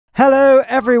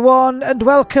everyone, and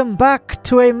welcome back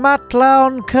to a Matt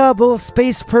Lowne Kerbal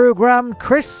Space Program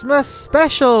Christmas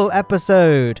Special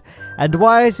episode. And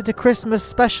why is it a Christmas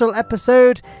Special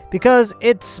episode? Because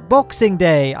it's Boxing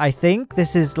Day, I think.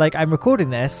 This is I'm recording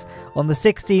this on the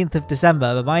 16th of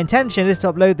December, but my intention is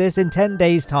to upload this in 10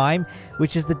 days' time,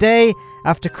 which is the day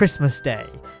after Christmas Day.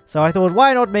 So I thought,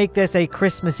 why not make this a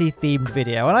Christmassy themed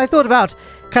video? And I thought about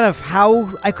kind of how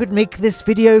I could make this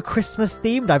video Christmas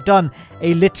themed. I've done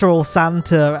a literal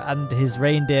Santa and his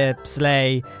reindeer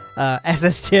sleigh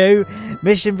SSTO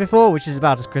mission before, which is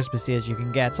about as Christmassy as you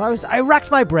can get. So I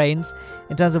racked my brains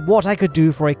in terms of what I could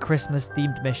do for a Christmas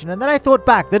themed mission. And then I thought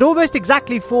back that almost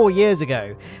exactly 4 years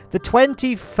ago, the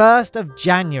 21st of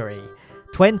January,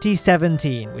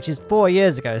 2017, which is 4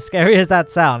 years ago, as scary as that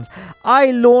sounds,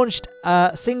 I launched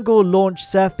a single launch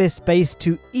surface base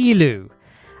to Eeloo,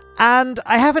 and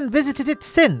I haven't visited it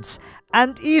since.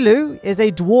 And Eeloo is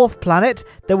a dwarf planet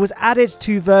that was added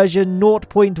to version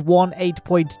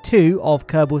 0.18.2 of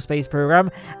Kerbal Space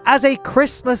Program as a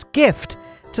Christmas gift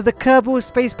to the Kerbal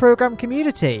Space Program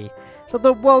community. So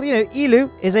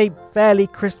Eeloo is a fairly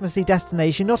Christmassy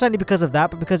destination, not only because of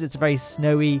that, but because it's a very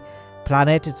snowy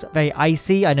planet. It's very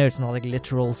icy. I know it's not like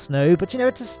literal snow, but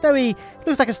it's a snowy,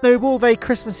 looks like a snowball, very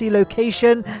Christmassy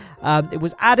location. It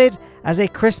was added as a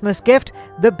Christmas gift.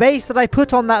 The base that I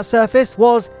put on that surface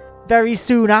was very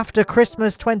soon after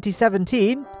Christmas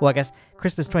 2017. Well, I guess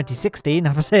Christmas 2016,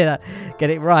 if I say that, get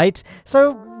it right.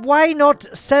 So why not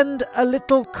send a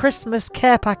little Christmas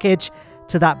care package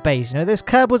to that base? Those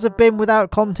Kerbals have been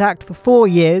without contact for 4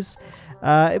 years.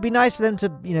 It'd be nice for them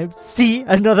to, see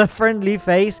another friendly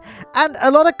face. And a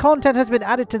lot of content has been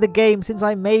added to the game since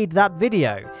I made that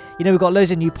video. We've got loads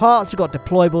of new parts, we've got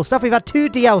deployable stuff. We've had 2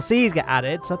 DLCs get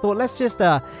added. So I thought, let's just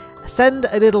send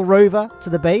a little rover to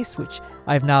the base, which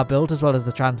I've now built, as well as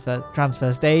the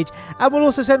transfer stage. And we'll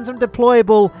also send some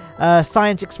deployable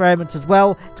science experiments as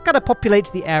well to kind of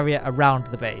populate the area around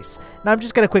the base. Now I'm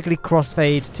just going to quickly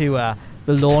crossfade to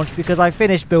the launch, because I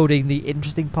finished building the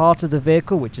interesting part of the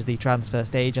vehicle, which is the transfer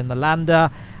stage and the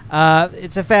lander.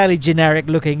 It's a fairly generic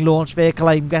looking launch vehicle.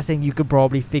 I'm guessing you could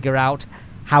probably figure out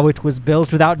how it was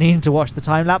built without needing to watch the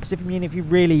time lapse. If you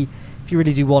really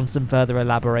do want some further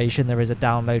elaboration, there is a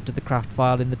download to the craft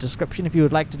file in the description if you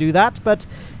would like to do that. But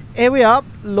here we are,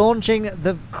 launching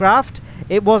the craft.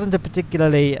 It wasn't a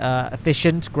particularly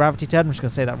efficient gravity turn. I'm just going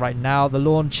to say that right now. The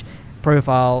launch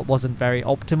profile wasn't very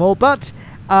optimal, but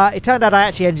it turned out I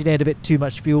actually engineered a bit too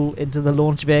much fuel into the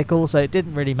launch vehicle, so it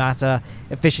didn't really matter.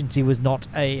 Efficiency was not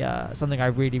something I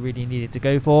really needed to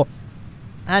go for.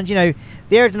 And the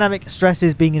aerodynamic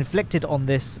stresses being inflicted on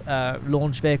this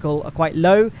launch vehicle are quite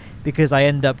low, because I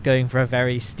end up going for a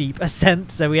very steep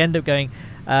ascent. So we end up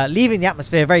leaving the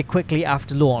atmosphere very quickly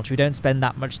after launch. We don't spend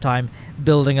that much time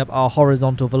building up our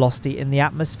horizontal velocity in the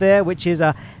atmosphere, which is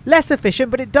less efficient,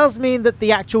 but it does mean that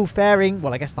the actual fairing,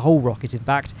 well, I guess the whole rocket in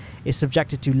fact, is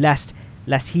subjected to less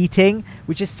heating,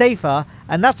 which is safer.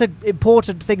 And that's an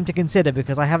important thing to consider,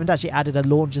 because I haven't actually added a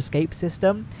launch escape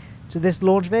system to this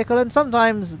launch vehicle, and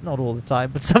sometimes, not all the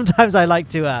time, but sometimes I like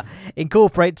to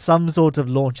incorporate some sort of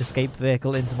launch escape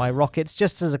vehicle into my rockets,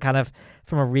 just as a kind of,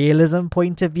 from a realism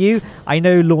point of view. I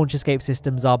know launch escape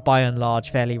systems are by and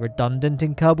large fairly redundant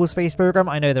in Kerbal Space Program.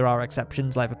 I know there are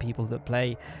exceptions, like for people that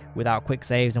play without quick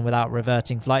saves and without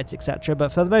reverting flights, etc.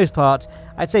 But for the most part,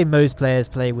 I'd say most players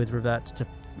play with revert to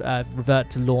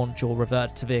launch or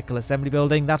revert to vehicle assembly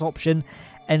building, that option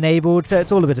enabled. So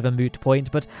it's all a bit of a moot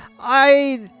point, but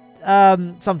I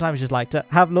sometimes just like to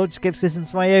have launch escape systems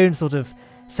for my own sort of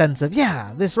sense of,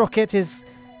 yeah, this rocket is,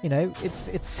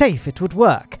 it's safe, it would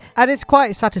work. And it's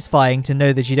quite satisfying to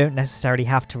know that you don't necessarily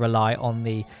have to rely on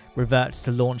the revert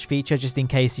to launch feature, just in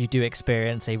case you do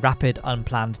experience a rapid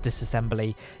unplanned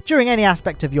disassembly during any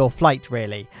aspect of your flight,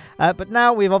 really. But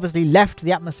now we've obviously left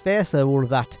the atmosphere, so all of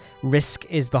that risk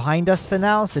is behind us for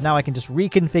now. So now I can just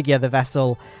reconfigure the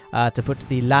vessel to put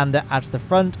the lander at the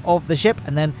front of the ship,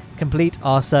 and then complete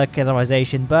our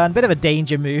circularization burn. Bit of a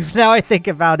danger move now I think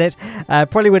about it.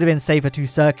 Probably would have been safer to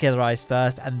circularize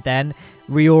first and then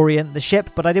reorient the ship,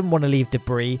 but I didn't want to leave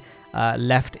debris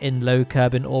left in low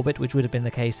Kerbin orbit, which would have been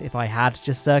the case if I had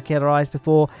just circularized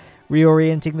before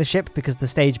reorienting the ship, because the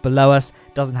stage below us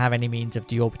doesn't have any means of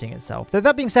deorbiting itself. Though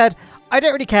that being said, I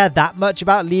don't really care that much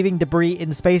about leaving debris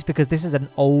in space, because this is an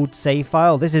old save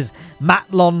file. This is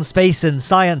Matt Lowne Space and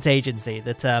Science Agency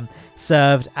that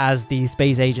served as the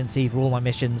space agency for all my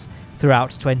missions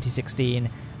throughout 2016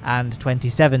 and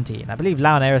 2017. I believe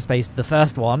Lowne Aerospace, the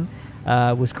first one,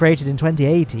 was created in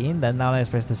 2018, then Lowne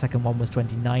Aerospace, the second one, was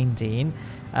 2019.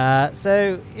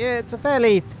 So yeah, it's a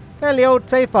fairly fairly old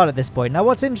save file at this point. Now,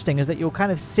 what's interesting is that you'll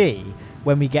kind of see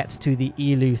when we get to the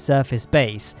Eeloo Surface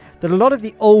base that a lot of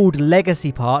the old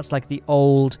legacy parts, like the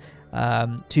old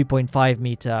 2.5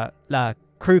 meter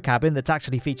crew cabin that's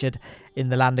actually featured in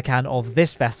the lander can of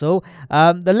this vessel,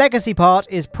 the legacy part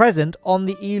is present on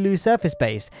the Eeloo Surface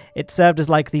base. It served as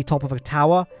like the top of a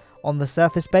tower on the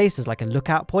surface base as like a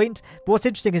lookout point. But what's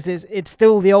interesting is it's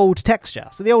still the old texture.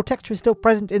 So the old texture is still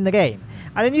present in the game.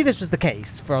 And I knew this was the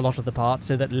case for a lot of the parts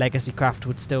so that legacy craft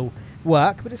would still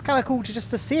work. But it's kind of cool to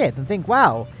just to see it and think,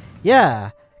 wow,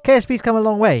 yeah, KSP's come a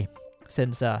long way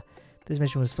since this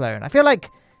mission was flown. I feel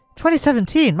like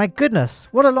 2017, my goodness,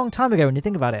 what a long time ago when you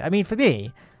think about it. I mean, for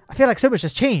me, I feel like so much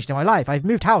has changed in my life. I've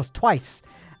moved house twice.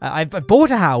 I've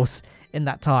bought a house in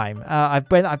that time. I've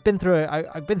been through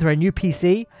a new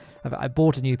PC. I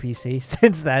bought a new PC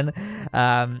since then.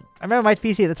 I remember my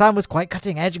PC at the time was quite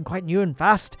cutting edge and quite new and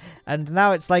fast, and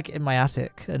now it's like in my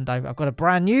attic, and I've got a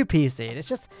brand new PC. And it's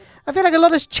just, I feel like a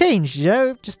lot has changed, you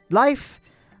know. Just life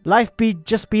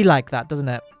be like that, doesn't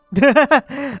it?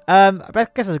 I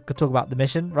guess I could talk about the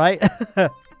mission, right?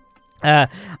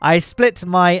 I split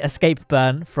my escape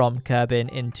burn from Kerbin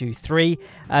into 3,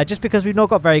 just because we've not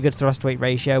got very good thrust weight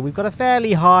ratio. We've got a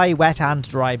fairly high wet and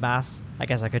dry mass. I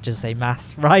guess I could just say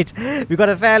mass, right? We've got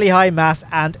a fairly high mass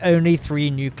and only 3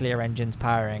 nuclear engines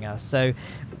powering us. So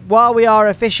while we are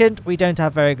efficient, we don't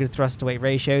have very good thrust to weight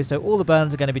ratio. So all the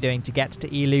burns are going to be doing to get to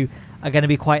Eeloo are going to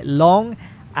be quite long.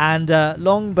 And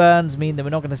long burns mean that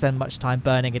we're not going to spend much time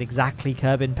burning at exactly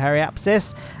Kerbin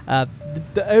periapsis.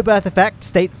 The Oberth effect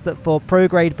states that for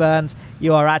pro-grade burns,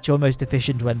 you are at your most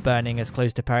efficient when burning as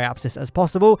close to periapsis as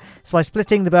possible. So by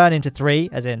splitting the burn into 3,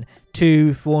 as in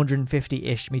 2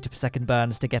 450-ish meter per second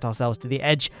burns to get ourselves to the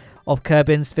edge of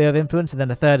Kerbin's sphere of influence, and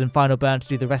then a third and final burn to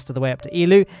do the rest of the way up to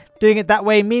Eeloo. Doing it that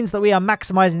way means that we are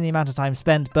maximizing the amount of time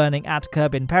spent burning at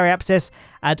Kerbin periapsis,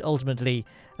 and ultimately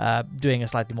doing a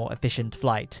slightly more efficient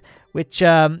flight, which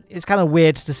is kind of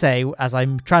weird to say as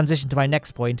I'm transitioning to my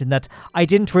next point, in that I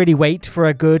didn't really wait for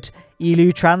a good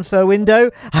Eeloo transfer window.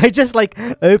 I just like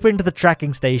opened the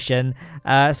tracking station,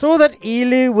 saw that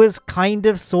Eeloo was kind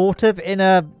of sort of in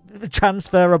a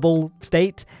transferable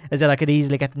state, as in I could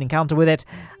easily get an encounter with it,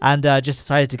 and just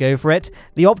decided to go for it.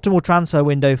 The optimal transfer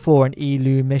window for an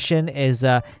Eeloo mission is,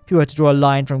 if you were to draw a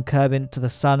line from Kerbin to the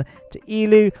sun to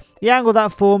Eeloo, the angle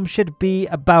that forms should be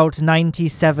about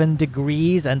 97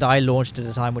 degrees, and I launched at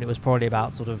a time when it was probably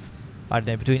about sort of, I don't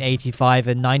know, between 85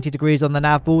 and 90 degrees on the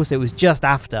nav ball, so it was just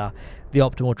after the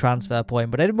optimal transfer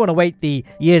point. But I didn't want to wait the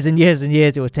years and years and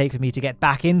years it would take for me to get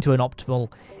back into an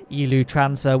optimal Eeloo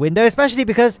transfer window, especially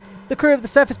because the crew of the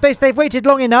surface base, they've waited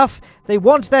long enough. They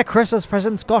want their Christmas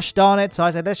presents, gosh darn it. So I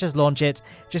said, let's just launch it.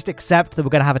 Just accept that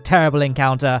we're going to have a terrible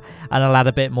encounter, and I'll add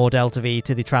a bit more Delta V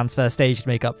to the transfer stage to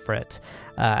make up for it.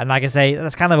 And like I say,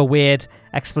 that's kind of a weird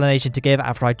explanation to give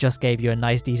after I just gave you a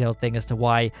nice detailed thing as to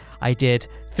why I did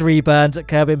 3 burns at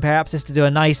Kerbin periapsis to do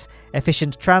a nice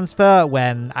efficient transfer,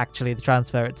 when actually the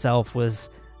transfer itself was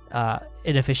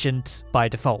inefficient by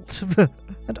default.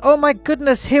 And oh my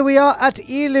goodness, here we are at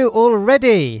Eeloo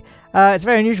already. It's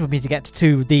very unusual for me to get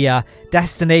to the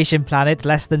destination planet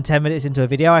less than 10 minutes into a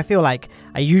video. I feel like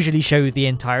I usually show the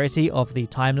entirety of the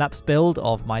time-lapse build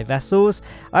of my vessels.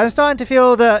 I'm starting to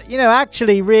feel that, you know,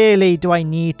 actually, really, do I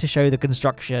need to show the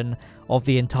construction of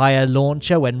the entire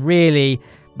launcher when really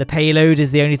the payload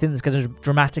is the only thing that's going to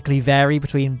dramatically vary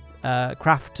between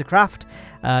craft to craft?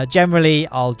 Generally,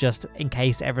 I'll just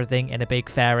encase everything in a big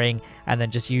fairing and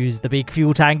then just use the big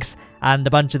fuel tanks and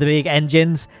a bunch of the big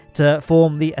engines to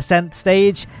form the ascent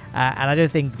stage, and I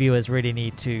don't think viewers really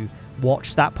need to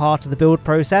watch that part of the build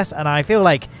process. And I feel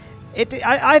like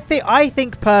I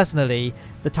think personally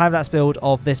the time-lapse build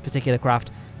of this particular craft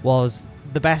was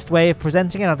the best way of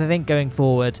presenting it. And I think going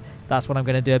forward, that's what I'm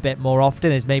going to do a bit more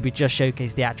often, is maybe just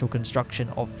showcase the actual construction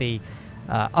of the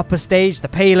upper stage, the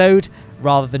payload,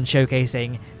 rather than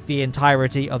showcasing the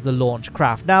entirety of the launch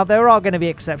craft. Now, there are going to be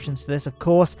exceptions to this, of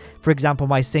course. For example,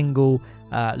 my single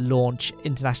launch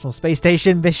International Space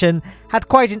Station mission had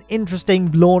quite an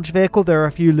interesting launch vehicle. There are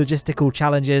a few logistical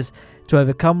challenges to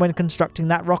overcome when constructing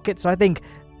that rocket, so I think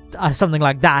something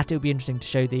like that, it would be interesting to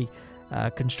show the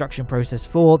construction process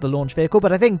for the launch vehicle.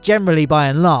 But I think generally, by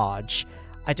and large,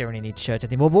 I don't really need to show it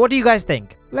anymore. But what do you guys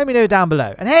think? Let me know down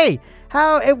below. And hey,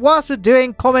 whilst we're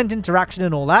doing comment interaction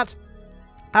and all that,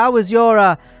 how was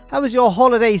your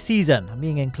holiday season? I'm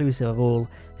being inclusive of all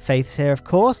faiths here, of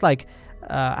course. Like,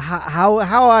 how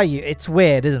are you? It's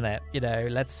weird, isn't it? You know,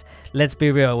 let's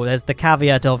be real. There's the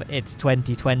caveat of it's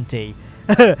 2020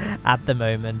 at the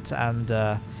moment, and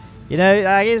you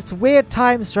know, it's weird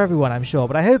times for everyone, I'm sure.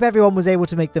 But I hope everyone was able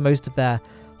to make the most of their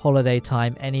holiday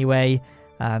time anyway.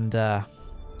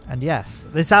 And yes,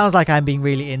 this sounds like I'm being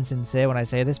really insincere when I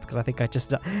say this, because I think I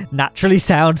just naturally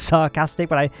sound sarcastic,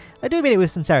 but I do mean it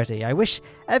with sincerity. I wish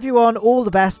everyone all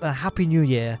the best and a happy new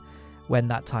year when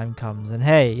that time comes. And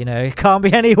hey, you know, it can't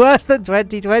be any worse than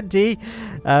 2020.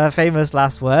 Famous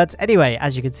last words. Anyway,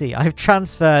 as you can see, I've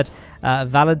transferred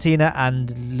Valentina and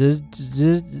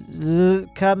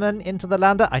Kerman into the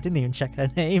lander. I didn't even check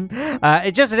her name.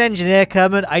 It's just an engineer,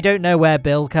 Kerman. I don't know where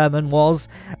Bill Kerman was.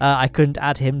 I couldn't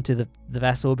add him to the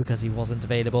vessel because he wasn't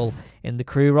available in the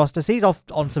crew roster. So he's off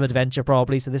on some adventure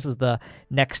probably. So this was the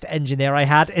next engineer I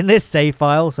had in this save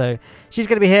file. So she's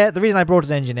going to be here. The reason I brought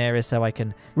an engineer is so I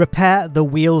can repair the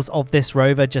wheels of this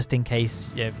rover just in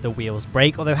case, you know, the wheels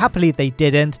break. Although happily they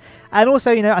didn't. And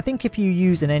also, you know, I think if you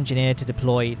use an engineer to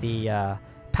deploy the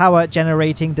power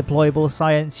generating deployable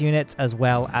science units as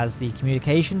well as the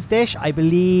communications dish, I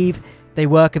believe they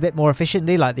work a bit more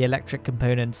efficiently. Like the electric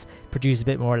components produce a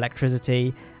bit more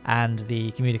electricity and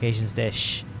the communications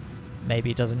dish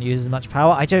maybe doesn't use as much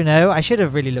power. I don't know. I should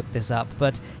have really looked this up.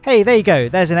 But hey, there you go.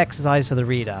 There's an exercise for the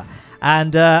reader.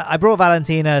 And I brought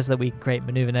Valentina so that we can create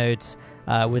maneuver nodes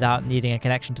without needing a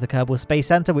connection to the Kerbal Space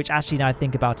Center, which actually, now I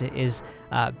think about it, is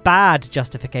bad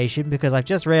justification, because I've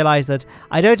just realized that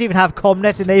I don't even have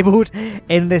ComNet enabled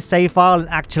in this save file, and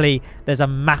actually there's a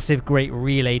massive great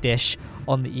relay dish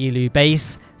on the Eeloo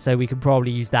base, so we can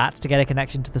probably use that to get a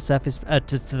connection to the surface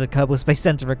to the Kerbal Space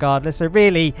Center regardless. So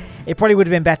really, it probably would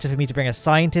have been better for me to bring a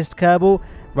scientist Kerbal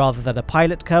rather than a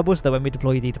pilot Kerbal, so that when we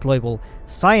deploy the deployable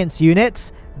science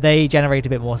units, they generate a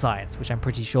bit more science, which I'm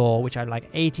pretty sure, which I'm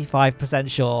like 85%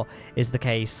 sure is the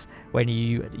case when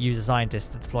you use a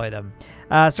scientist to deploy them.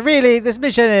 So really, this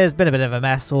mission has been a bit of a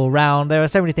mess all round. There are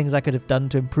so many things I could have done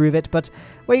to improve it, but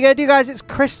what are you going to do, guys? It's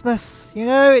Christmas, you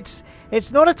know?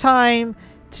 It's not a time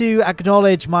to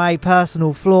acknowledge my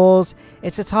personal flaws.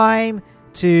 It's a time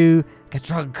to get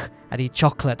drunk and eat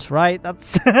chocolate, right?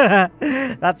 That's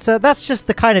that's just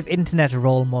the kind of internet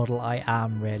role model I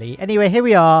am, really. Anyway, here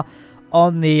we are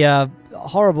on the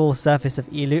horrible surface of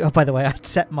Eeloo. Oh, by the way, I'd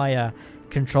set my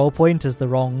control point as the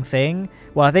wrong thing.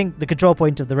 Well, I think the control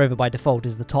point of the rover by default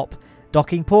is the top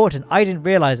docking port, and I didn't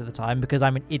realize at the time because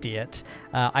I'm an idiot.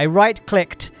 I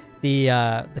right-clicked the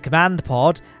command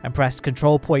pod and pressed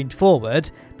control point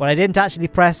forward, but I didn't actually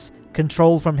press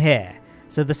control from here.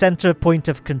 So the center point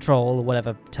of control, or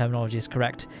whatever terminology is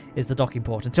correct, is the docking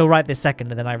port until right this second,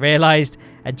 and then I realized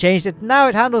and changed it. Now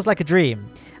it handles like a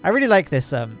dream. I really like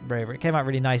this rover. It came out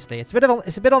really nicely. It's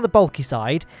a bit on the bulky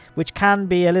side, which can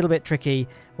be a little bit tricky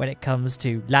when it comes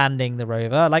to landing the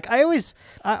rover. Like I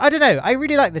don't know. I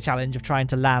really like the challenge of trying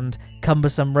to land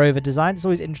cumbersome rover design. It's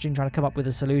always interesting trying to come up with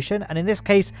a solution. And in this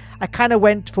case, I kind of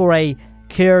went for a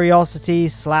Curiosity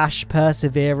 /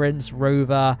 Perseverance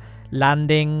rover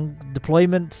landing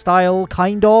deployment style,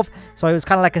 kind of. So it was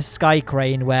kind of like a sky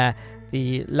crane where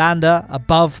the lander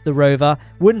above the rover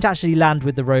wouldn't actually land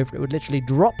with the rover. It would literally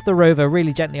drop the rover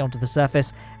really gently onto the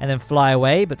surface and then fly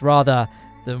away, but rather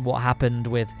than what happened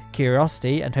with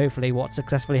Curiosity, and hopefully what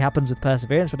successfully happens with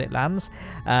Perseverance when it lands,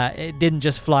 it didn't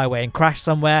just fly away and crash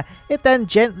somewhere. It then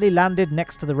gently landed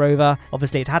next to the rover.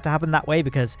 Obviously, it had to happen that way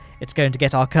because it's going to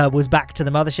get our Kerbals back to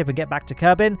the mothership and get back to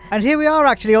Kerbin. And here we are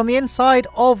actually on the inside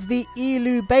of the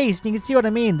Eeloo base. And you can see what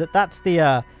I mean, that's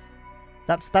the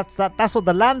that's what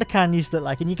the lander can used to look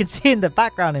like, and you can see in the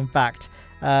background, in fact,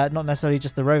 not necessarily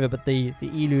just the rover, but the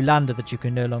Eeloo lander that you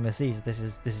can no longer see. So this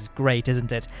is great,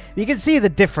 isn't it? You can see the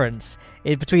difference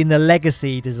between the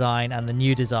legacy design and the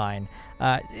new design.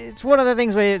 It's one of the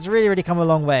things where it's really come a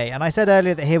long way. And I said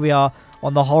earlier that here we are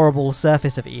on the horrible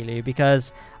surface of Eeloo,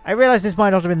 because I realized this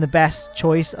might not have been the best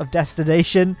choice of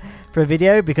destination for a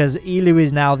video, because Eeloo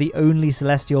is now the only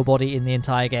celestial body in the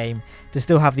entire game to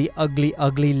still have the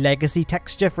ugly legacy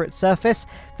texture for its surface.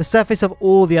 The surface of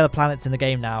all the other planets in the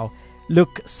game now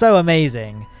look so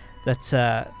amazing that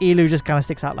Eeloo just kind of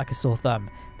sticks out like a sore thumb.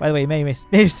 By the way, you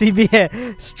may see me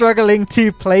here struggling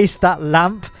to place that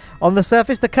lamp on the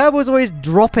surface. The Kerbals always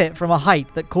drop it from a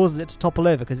height that causes it to topple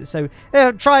over because it's so...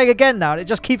 They're trying again now, and it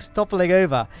just keeps toppling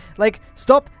over. Like,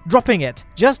 stop dropping it.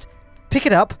 Just pick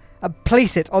it up and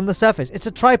place it on the surface. It's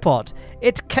a tripod.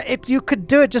 You could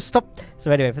do it, just stop.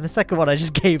 So anyway, for the second one, I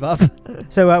just gave up.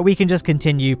 So we can just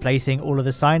continue placing all of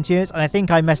the science units, and I think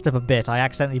I messed up a bit. I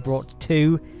accidentally brought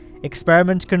 2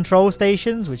 experiment control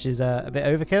stations, which is a bit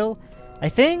overkill. I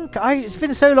think it's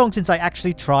been so long since I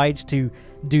actually tried to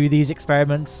do these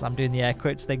experiments. I'm doing the air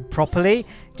quotes thing properly.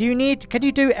 Can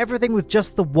you do everything with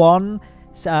just the one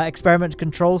experiment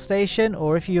control station,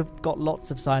 or if you've got lots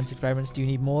of science experiments, do you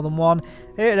need more than one?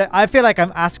 I feel like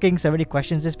I'm asking so many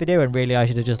questions this video, and really I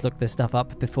should have just looked this stuff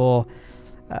up before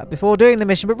before doing the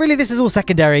mission. But really, this is all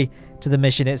secondary to the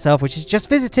mission itself, which is just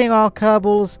visiting our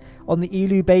Kerbals on the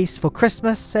Eeloo base for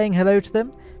Christmas, saying hello to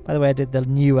them. By the way, I did the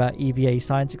new EVA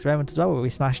science experiment as well, where we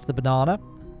smashed the banana.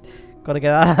 Got to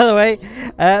get that out of the way.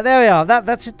 There we are.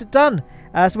 That's it done.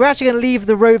 So we're actually going to leave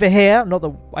the rover here. Not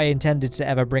that I intended to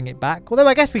ever bring it back, although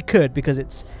I guess we could, because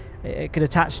it could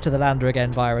attach to the lander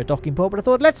again via a docking port. But I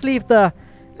thought let's leave the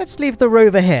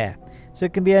rover here, so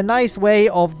it can be a nice way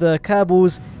of the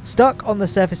Kerbals stuck on the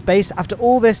surface base. After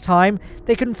all this time,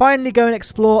 they can finally go and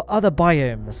explore other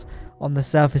biomes on the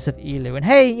surface of Eeloo. And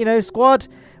hey, you know, squad,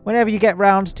 whenever you get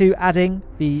round to adding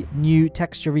the new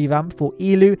texture revamp for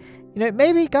Eeloo, you know,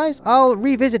 maybe, guys, I'll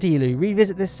revisit Eeloo,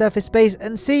 revisit this surface space,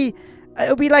 and see.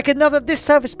 It'll be like this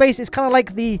surface space is kind of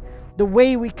like the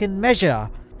way we can measure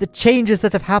the changes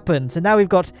that have happened. So now we've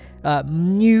got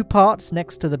new parts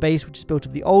next to the base, which is built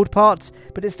of the old parts,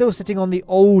 but it's still sitting on the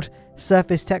old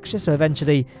surface texture. So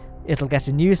eventually it'll get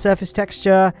a new surface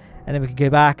texture, and then we can go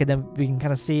back and then we can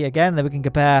kind of see again, and then we can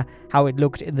compare how it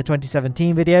looked in the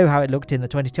 2017 video, how it looked in the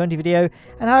 2020 video,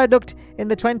 and how it looked in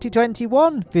the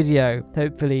 2021 video.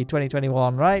 Hopefully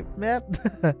 2021, right? Yeah.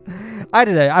 I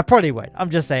don't know. I probably won't.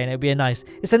 I'm just saying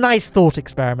it's a nice thought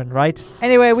experiment, right?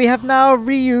 Anyway, we have now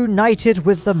reunited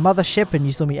with the mothership, and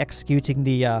you saw me executing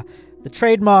the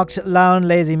trademarked Lowne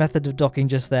lazy method of docking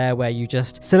just there, where you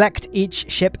just select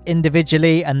each ship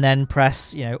individually and then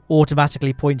press, you know,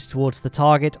 automatically point towards the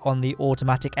target on the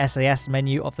automatic SAS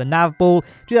menu of the nav ball.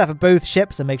 Do that for both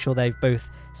ships and make sure they've both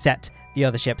set the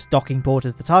other ship's docking port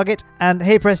as the target. And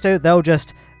hey presto, they'll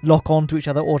just lock on to each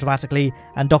other automatically,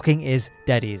 and docking is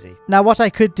dead easy. Now, what I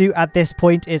could do at this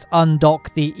point is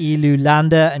undock the Eeloo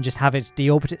lander and just have it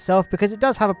deorbit itself, because it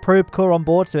does have a probe core on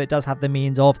board, so it does have the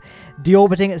means of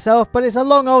deorbiting itself, but it's a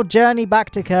long old journey back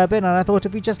to Kerbin, and I thought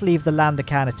if we just leave the lander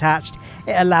can attached,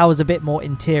 it allows a bit more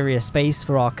interior space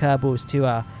for our Kerbals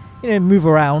to, you know, move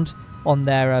around on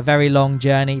their very long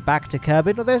journey back to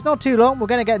Kerbin. Although it's not too long, we're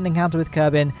going to get an encounter with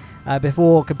Kerbin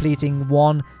before completing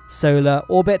one solar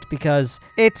orbit, because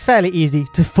it's fairly easy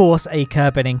to force a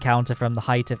Kerbin encounter from the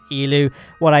height of Eeloo.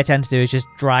 What I tend to do is just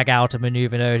drag out a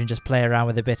maneuver node and just play around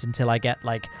with it a bit until I get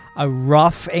like a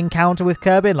rough encounter with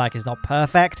Kerbin, like it's not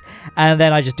perfect, and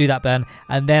then I just do that burn,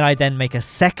 and then I make a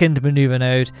second maneuver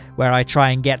node where I try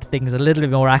and get things a little bit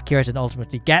more accurate and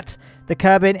ultimately get the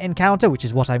Kerbin encounter, which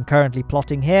is what I'm currently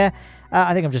plotting here.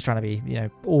 I think I'm just trying to be, you know,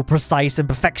 all precise and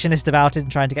perfectionist about it,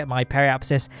 and trying to get my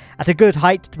periapsis at a good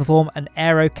height to perform an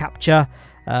aero capture.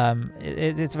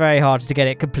 It's very hard to get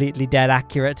it completely dead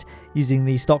accurate using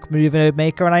the stock maneuver node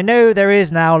maker, and I know there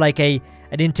is now like an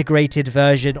integrated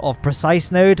version of Precise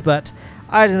Node, but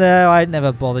I don't know, I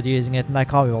never bothered using it, and I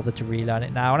can't be bothered to relearn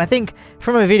it now. And I think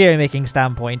from a video making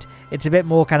standpoint, it's a bit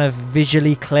more kind of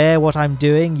visually clear what I'm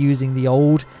doing using the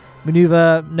old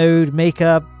maneuver node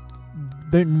maker.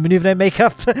 So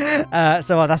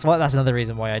that's another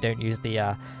reason why I don't use the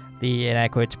in air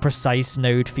quotes precise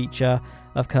node feature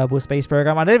of Kerbal Space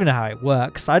Program. I don't even know how it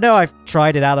works. I know I've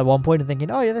tried it out at one point and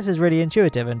thinking, oh yeah, this is really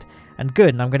intuitive and good,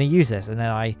 and I'm going to use this, and then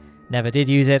I never did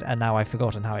use it, and now I've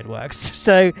forgotten how it works.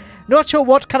 So not sure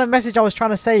what kind of message I was trying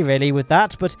to say really with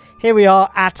that, but here we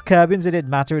are at Kerbin. It didn't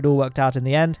matter, it all worked out in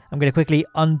the end. I'm going to quickly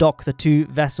undock the two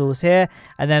vessels here,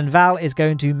 and then Val is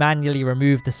going to manually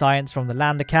remove the science from the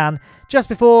lander can just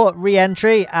before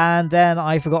re-entry, and then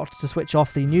I forgot to switch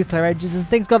off the nuclear engines and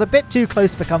things got a bit too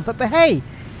close for comfort. But hey,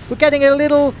 we're getting a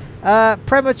little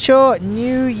premature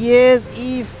New Year's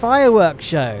Eve fireworks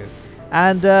show.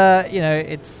 And, you know,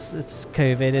 it's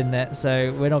COVID, isn't it?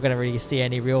 So we're not going to really see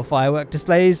any real firework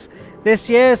displays this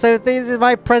year. So this is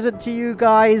my present to you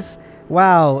guys.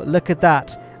 Wow, look at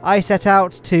that. I set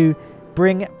out to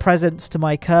bring presents to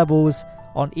my Kerbals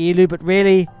on Eeloo, but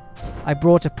really, I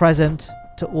brought a present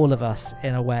to all of us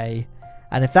in a way.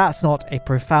 And if that's not a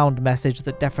profound message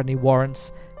that definitely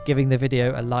warrants giving the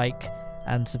video a like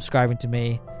and subscribing to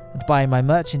me and buying my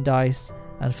merchandise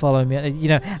and follow me, you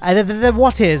know, and then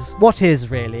what is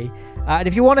really? And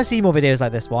if you want to see more videos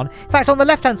like this one, in fact, on the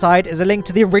left-hand side is a link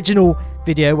to the original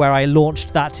video where I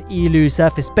launched that Eeloo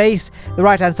Surface base. The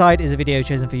right-hand side is a video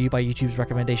chosen for you by YouTube's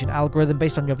recommendation algorithm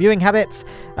based on your viewing habits.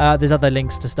 There's other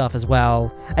links to stuff as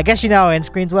well. I guess you know how end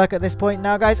screens work at this point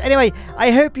now, guys. Anyway,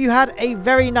 I hope you had a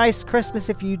very nice Christmas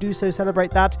if you do so celebrate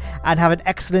that, and have an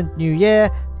excellent New Year.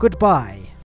 Goodbye.